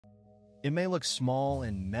It may look small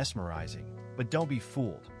and mesmerizing, but don't be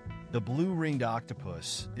fooled. The blue-ringed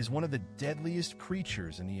octopus is one of the deadliest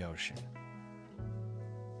creatures in the ocean.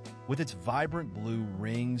 With its vibrant blue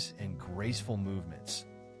rings and graceful movements,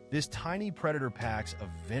 this tiny predator packs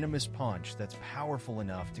a venomous punch that's powerful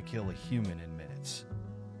enough to kill a human in minutes.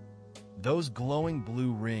 Those glowing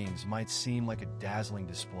blue rings might seem like a dazzling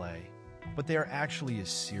display, but they are actually a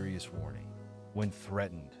serious warning. When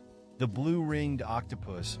threatened, the blue-ringed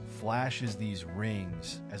octopus flashes these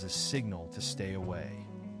rings as a signal to stay away.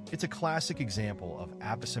 It's a classic example of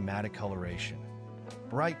aposematic coloration,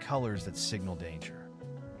 bright colors that signal danger.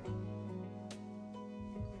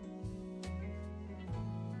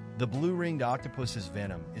 The blue-ringed octopus's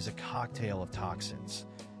venom is a cocktail of toxins,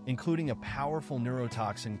 including a powerful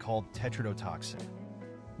neurotoxin called tetrodotoxin,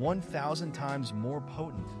 1,000 times more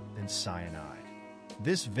potent than cyanide.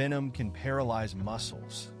 This venom can paralyze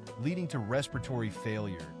muscles, leading to respiratory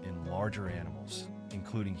failure in larger animals,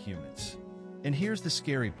 including humans. And here's the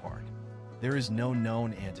scary part. There is no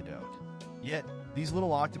known antidote. Yet, these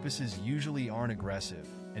little octopuses usually aren't aggressive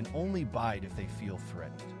and only bite if they feel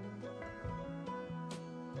threatened.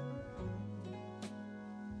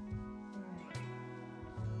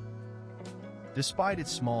 Despite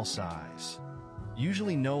its small size,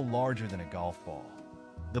 usually no larger than a golf ball,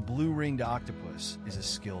 the blue-ringed octopus is a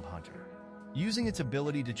skilled hunter. Using its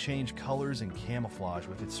ability to change colors and camouflage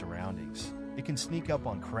with its surroundings, it can sneak up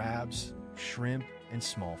on crabs, shrimp, and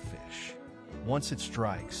small fish. Once it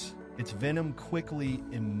strikes, its venom quickly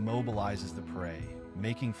immobilizes the prey,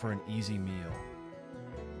 making for an easy meal.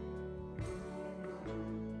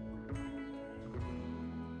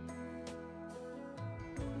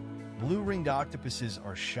 Blue-ringed octopuses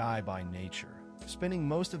are shy by nature, spending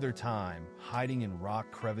most of their time hiding in rock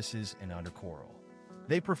crevices and under coral.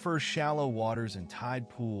 They prefer shallow waters and tide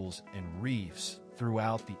pools and reefs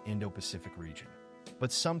throughout the Indo-Pacific region.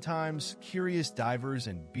 But sometimes, curious divers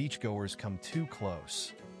and beachgoers come too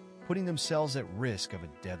close, putting themselves at risk of a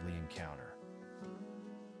deadly encounter.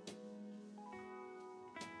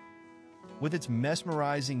 With its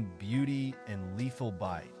mesmerizing beauty and lethal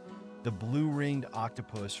bite, the blue-ringed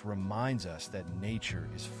octopus reminds us that nature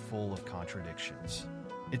is full of contradictions.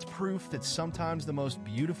 It's proof that sometimes the most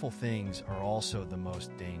beautiful things are also the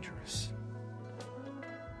most dangerous.